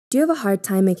Do you have a hard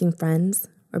time making friends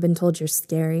or been told you're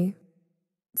scary?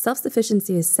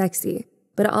 Self-sufficiency is sexy,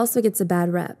 but it also gets a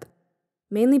bad rep,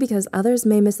 mainly because others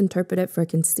may misinterpret it for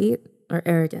conceit or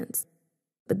arrogance.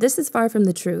 But this is far from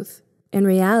the truth. In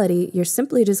reality, you're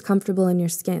simply just comfortable in your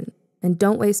skin, and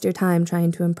don't waste your time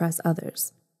trying to impress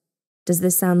others. Does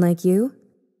this sound like you?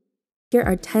 Here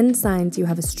are 10 signs you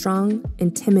have a strong,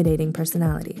 intimidating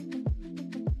personality.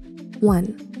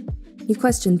 1. You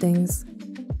question things.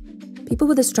 People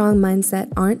with a strong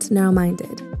mindset aren't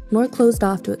narrow-minded, nor closed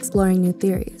off to exploring new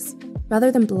theories.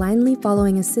 Rather than blindly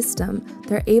following a system,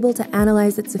 they're able to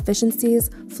analyze its efficiencies,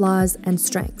 flaws, and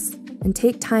strengths, and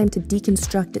take time to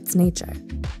deconstruct its nature.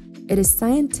 It is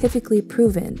scientifically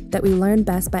proven that we learn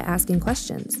best by asking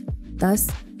questions. Thus,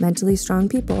 mentally strong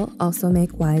people also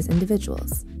make wise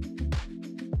individuals.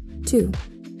 2.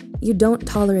 You don't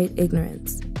tolerate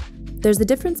ignorance. There's a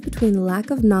difference between lack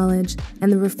of knowledge and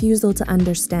the refusal to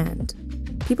understand.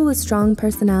 People with strong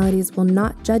personalities will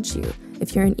not judge you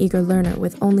if you're an eager learner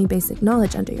with only basic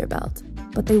knowledge under your belt,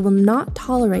 but they will not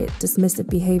tolerate dismissive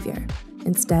behavior.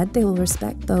 Instead, they will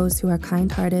respect those who are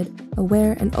kind-hearted,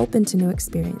 aware, and open to new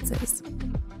experiences.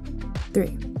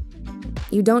 3.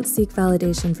 You don't seek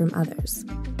validation from others.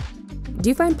 Do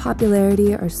you find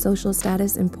popularity or social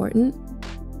status important?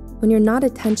 When you're not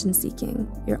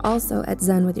attention-seeking, you're also at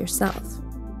zen with yourself.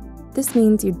 This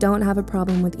means you don't have a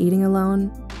problem with eating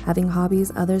alone, having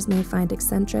hobbies others may find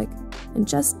eccentric, and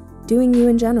just doing you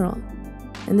in general.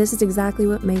 And this is exactly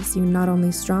what makes you not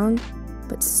only strong,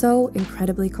 but so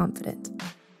incredibly confident.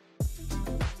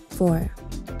 4.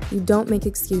 You don't make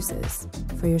excuses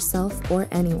for yourself or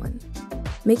anyone.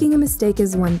 Making a mistake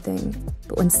is one thing,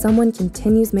 but when someone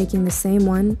continues making the same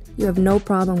one, you have no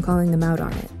problem calling them out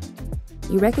on it.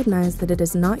 You recognize that it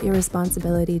is not your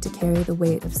responsibility to carry the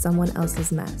weight of someone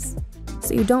else's mess,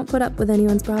 so you don't put up with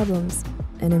anyone's problems,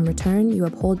 and in return, you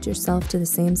uphold yourself to the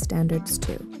same standards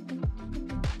too.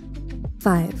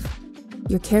 5.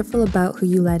 You're careful about who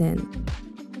you let in.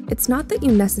 It's not that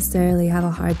you necessarily have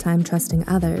a hard time trusting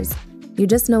others, you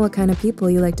just know what kind of people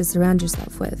you like to surround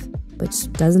yourself with,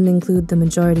 which doesn't include the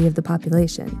majority of the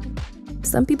population.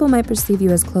 Some people might perceive you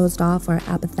as closed off or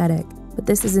apathetic, but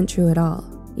this isn't true at all.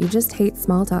 You just hate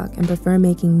small talk and prefer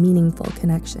making meaningful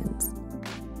connections.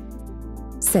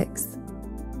 6.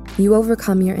 You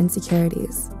overcome your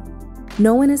insecurities.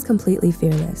 No one is completely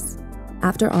fearless.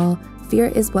 After all, fear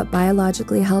is what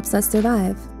biologically helps us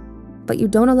survive. But you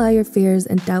don't allow your fears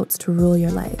and doubts to rule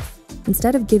your life.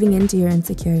 Instead of giving in to your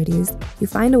insecurities, you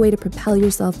find a way to propel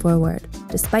yourself forward,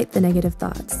 despite the negative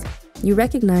thoughts. You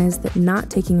recognize that not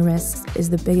taking risks is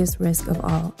the biggest risk of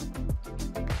all.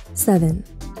 7.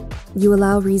 You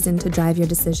allow reason to drive your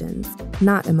decisions,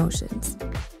 not emotions.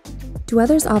 Do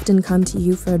others often come to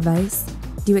you for advice?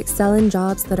 Do you excel in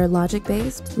jobs that are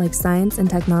logic-based, like science and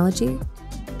technology?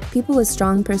 People with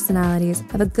strong personalities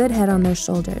have a good head on their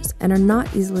shoulders and are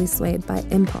not easily swayed by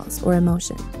impulse or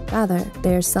emotion. Rather,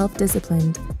 they are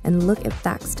self-disciplined and look at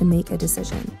facts to make a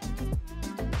decision.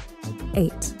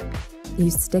 8. You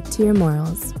stick to your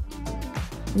morals.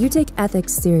 You take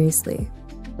ethics seriously.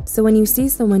 So when you see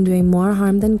someone doing more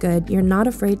harm than good, you're not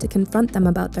afraid to confront them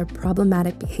about their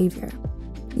problematic behavior.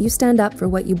 You stand up for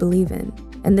what you believe in,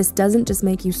 and this doesn't just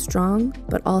make you strong,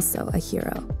 but also a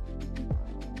hero.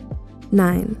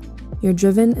 9. You're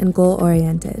driven and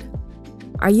goal-oriented.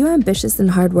 Are you ambitious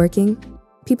and hardworking?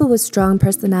 People with strong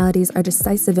personalities are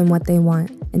decisive in what they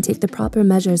want and take the proper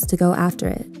measures to go after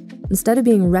it. Instead of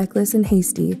being reckless and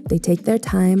hasty, they take their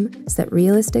time, set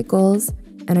realistic goals,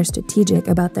 and are strategic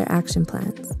about their action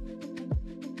plans.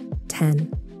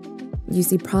 10. You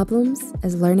see problems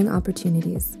as learning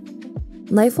opportunities.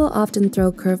 Life will often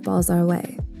throw curveballs our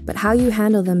way, but how you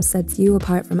handle them sets you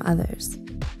apart from others.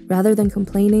 Rather than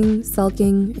complaining,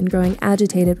 sulking, and growing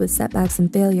agitated with setbacks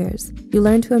and failures, you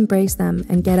learn to embrace them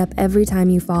and get up every time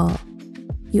you fall.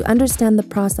 You understand the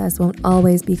process won't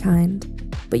always be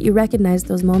kind, but you recognize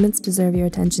those moments deserve your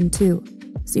attention too,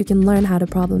 so you can learn how to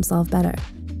problem solve better.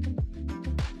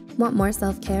 Want more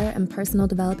self-care and personal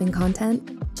developing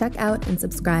content? Check out and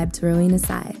subscribe to Rowena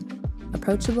Sai.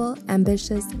 Approachable,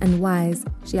 ambitious, and wise,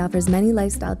 she offers many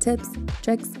lifestyle tips,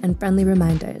 tricks, and friendly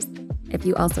reminders. If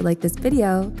you also like this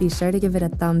video, be sure to give it a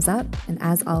thumbs up, and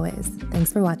as always,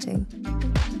 thanks for watching.